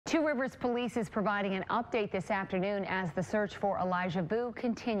Two Rivers Police is providing an update this afternoon as the search for Elijah Vue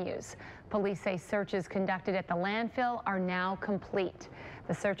continues. Police say searches conducted at the landfill are now complete.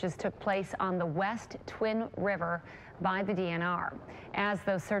 The searches took place on the West Twin River by the DNR. As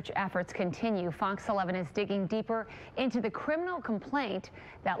those search efforts continue, Fox 11 is digging deeper into the criminal complaint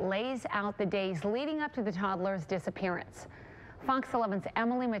that lays out the days leading up to the toddler's disappearance. Fox 11's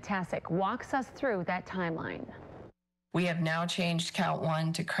Emily Matesic walks us through that timeline. We have now changed count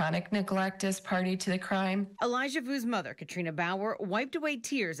 1 to chronic neglect as party to the crime. Elijah Vue's mother, Katrina Baur, wiped away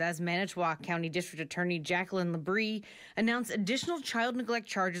tears as Manitowoc County District Attorney Jacqueline Labrie announced additional child neglect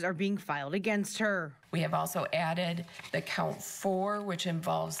charges are being filed against her. We have also added the count 4, which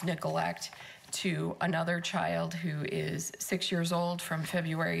involves neglect to another child who is 6 years old from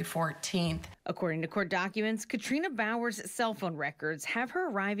February 14th. According to court documents, Katrina Baur's cell phone records have her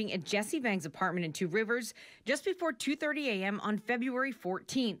arriving at Jesse Vang's apartment in Two Rivers just before 2:30 a.m. on February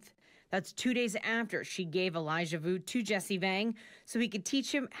 14th. That's 2 days after she gave Elijah Vue to Jesse Vang so he could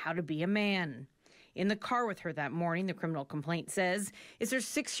teach him how to be a man. In the car with her that morning, the criminal complaint says, is her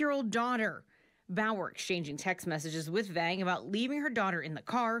 6-year-old daughter. Baur exchanging text messages with Vang about leaving her daughter in the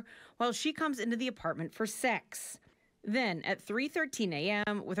car while she comes into the apartment for sex. Then at 3:13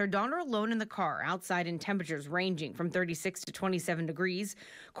 a.m., with her daughter alone in the car outside in temperatures ranging from 36 to 27 degrees,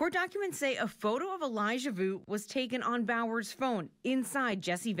 court documents say a photo of Elijah Vue was taken on Baur's phone inside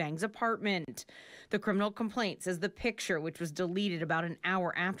Jesse Vang's apartment. The criminal complaint says the picture, which was deleted about an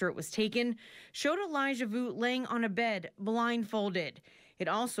hour after it was taken, showed Elijah Vue laying on a bed, blindfolded. It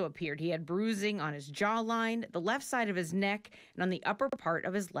also appeared he had bruising on his jawline, the left side of his neck, and on the upper part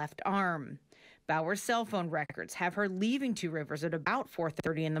of his left arm. Baur's cell phone records have her leaving Two Rivers at about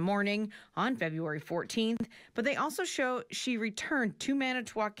 4:30 in the morning on February 14th, but they also show she returned to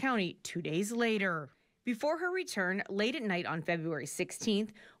Manitowoc County 2 days later. Before her return late at night on February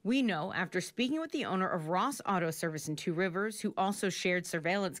 16th, we know after speaking with the owner of Ross Auto Service in Two Rivers, who also shared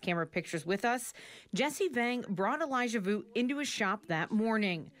surveillance camera pictures with us, Jesse Vang brought Elijah Vue into his shop that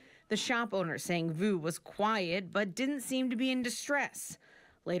morning. The shop owner saying Vue was quiet but didn't seem to be in distress.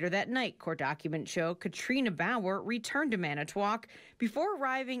 Later that night, court documents show Katrina Baur returned to Manitowoc before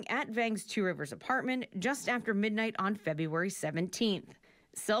arriving at Vang's Two Rivers apartment just after midnight on February 17th.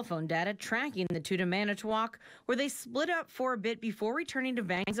 Cell phone data tracking the two to Manitowoc, where they split up for a bit before returning to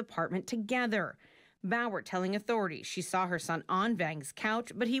Vang's apartment together. Baur telling authorities she saw her son on Vang's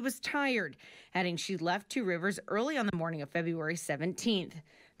couch, but he was tired, adding she left Two Rivers early on the morning of February 17th.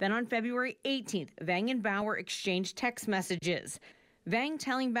 Then on February 18th, Vang and Baur exchanged text messages. Vang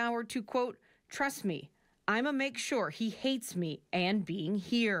telling Baur to, quote, trust me, I'ma make sure he hates me and being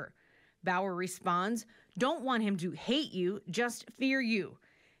here. Baur responds, don't want him to hate you, just fear you.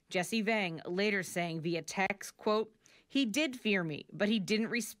 Jesse Vang later saying via text, quote, he did fear me, but he didn't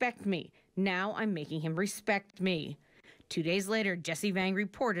respect me. Now I'm making him respect me. 2 days later, Jesse Vang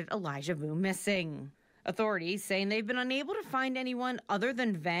reported Elijah Vue missing. Authorities saying they've been unable to find anyone other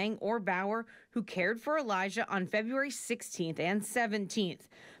than Vang or Baur who cared for Elijah on February 16th and 17th.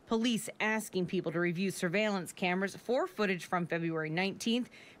 Police asking people to review surveillance cameras for footage from February 19th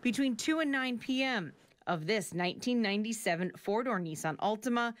between 2 and 9 p.m. of this 1997 four-door Nissan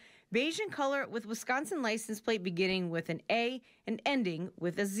Altima, beige in color with Wisconsin license plate beginning with an A and ending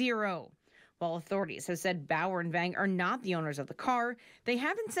with a 0. While authorities have said Baur and Vang are not the owners of the car, they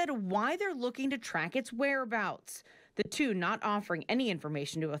haven't said why they're looking to track its whereabouts. The two not offering any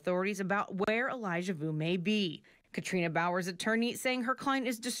information to authorities about where Elijah Vue may be. Katrina Baur's attorney saying her client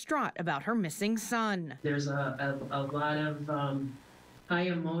is distraught about her missing son. There's a lot of high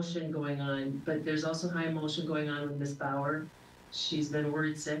emotion going on, but there's also high emotion going on with Miss Baur. She's been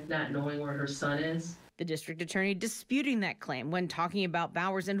worried sick, not knowing where her son is. The district attorney disputing that claim when talking about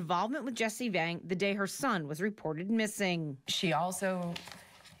Baur's involvement with Jesse Vang the day her son was reported missing. She also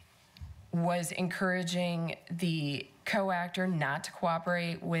was encouraging the co-actor not to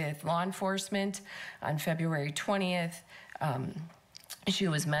cooperate with law enforcement. On February 20th, she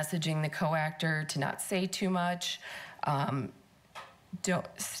was messaging the co-actor to not say too much. Don't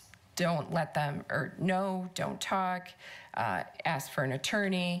let them, or no, don't talk, ask for an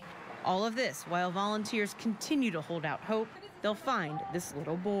attorney. All of this while volunteers continue to hold out hope they'll find this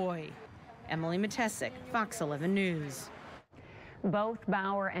little boy. Emily Matesic, Fox 11 News. Both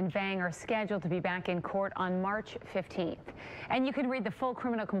Baur and Vang are scheduled to be back in court on March 15th. And you can read the full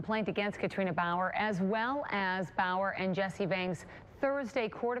criminal complaint against Katrina Baur, as well as Baur and Jesse Vang's Thursday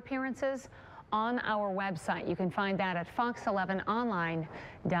court appearances on our website. You can find that at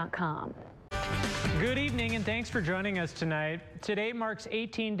fox11online.com. Good evening and thanks for joining us tonight. Today marks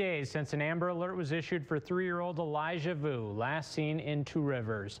 18 days since an Amber Alert was issued for 3-year-old Elijah Vue, last seen in Two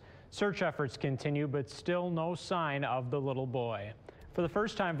Rivers. Search efforts continue, but still no sign of the little boy. For the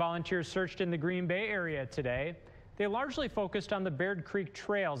first time, volunteers searched in the Green Bay area today. They largely focused on the Baird Creek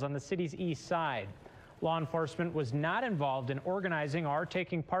trails on the city's east side. Law enforcement was not involved in organizing or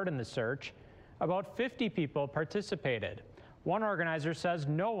taking part in the search. About 50 people participated. One organizer says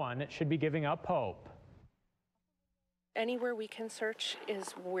no one should be giving up hope. Anywhere we can search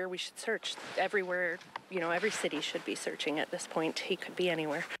is where we should search. Everywhere, every city should be searching at this point. He could be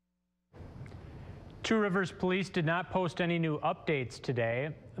anywhere. Two Rivers Police did not post any new updates today.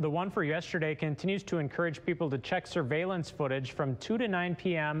 The one for yesterday continues to encourage people to check surveillance footage from 2 to 9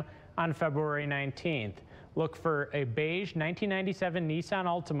 p.m. on February 19th. Look for a beige 1997 Nissan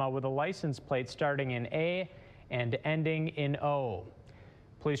Altima with a license plate starting in A and ending in O.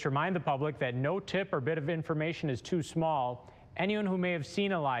 Police remind the public that no tip or bit of information is too small. Anyone who may have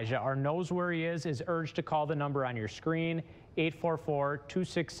seen Elijah or knows where he is urged to call the number on your screen,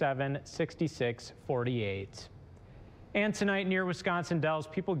 844-267-6648. And tonight near Wisconsin Dells,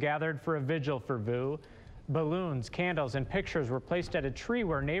 people gathered for a vigil for Vue. Balloons, candles, and pictures were placed at a tree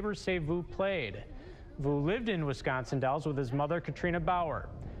where neighbors say Vue played. Vue lived in Wisconsin Dells with his mother, Katrina Baur.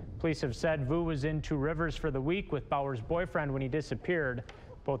 Police have said Vue was in Two Rivers for the week with Baur's boyfriend when he disappeared.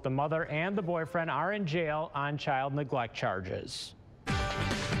 Both the mother and the boyfriend are in jail on child neglect charges.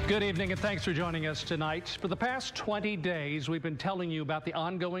 Good evening and thanks for joining us tonight. For the past 20 days, we've been telling you about the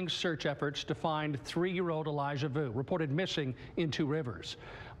ongoing search efforts to find 3-year-old Elijah Vue, reported missing in Two Rivers.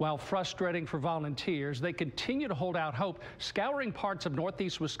 While frustrating for volunteers, they continue to hold out hope, scouring parts of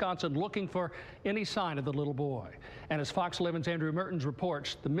northeast Wisconsin looking for any sign of the little boy. And as Fox 11's Andrew Mertens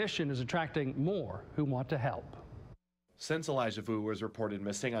reports, the mission is attracting more who want to help. Since Elijah Vue was reported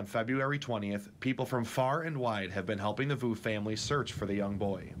missing on February 20th, people from far and wide have been helping the Vue family search for the young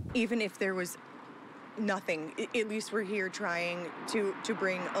boy. Even if there was nothing, at least we're here trying to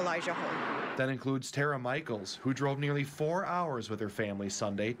bring Elijah home. That includes Tara Michaels, who drove nearly 4 hours with her family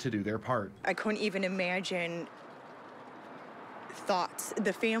Sunday to do their part. I couldn't even imagine thoughts,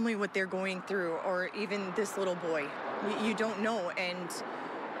 the family, what they're going through, or even this little boy. You don't know, and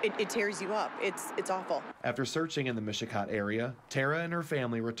it tears you up. It's awful. After searching in the Mishicot area, Tara and her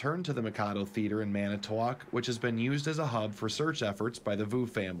family returned to the Mikado Theater in Manitowoc, which has been used as a hub for search efforts by the Vue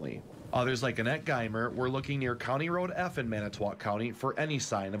family. Others, like Annette Geimer, were looking near County Road F in Manitowoc County for any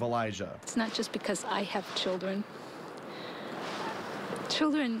sign of Elijah. It's not just because I have children.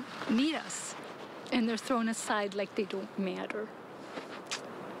 Children need us, and they're thrown aside like they don't matter.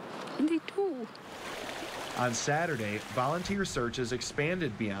 And they do. On Saturday, volunteer searches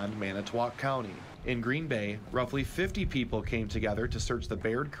expanded beyond Manitowoc County. In Green Bay, roughly 50 people came together to search the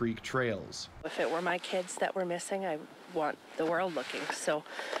Baird Creek trails. If it were my kids that were missing, I want the world looking. So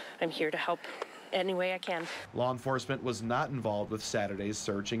I'm here to help any way I can. Law enforcement was not involved with Saturday's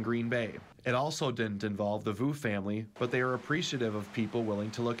search in Green Bay. It also didn't involve the Vue family, but they are appreciative of people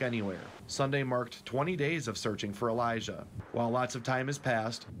willing to look anywhere. Sunday marked 20 days of searching for Elijah. While lots of time has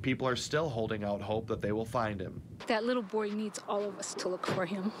passed, people are still holding out hope that they will find him. That little boy needs all of us to look for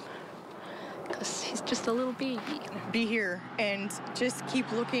him, because he's just a little baby. Be here and just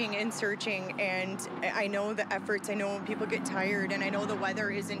keep looking and searching. And I know the efforts, I know people get tired, and I know the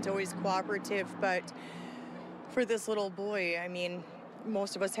weather isn't always cooperative, but for this little boy, I mean,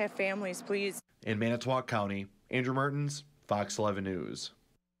 most of us have families, please. In Manitowoc County, Andrew Mertens, Fox 11 News.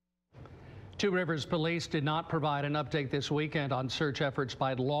 Two Rivers Police did not provide an update this weekend on search efforts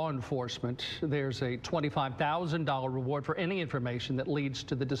by law enforcement. There's a $25,000 reward for any information that leads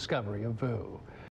to the discovery of Vue.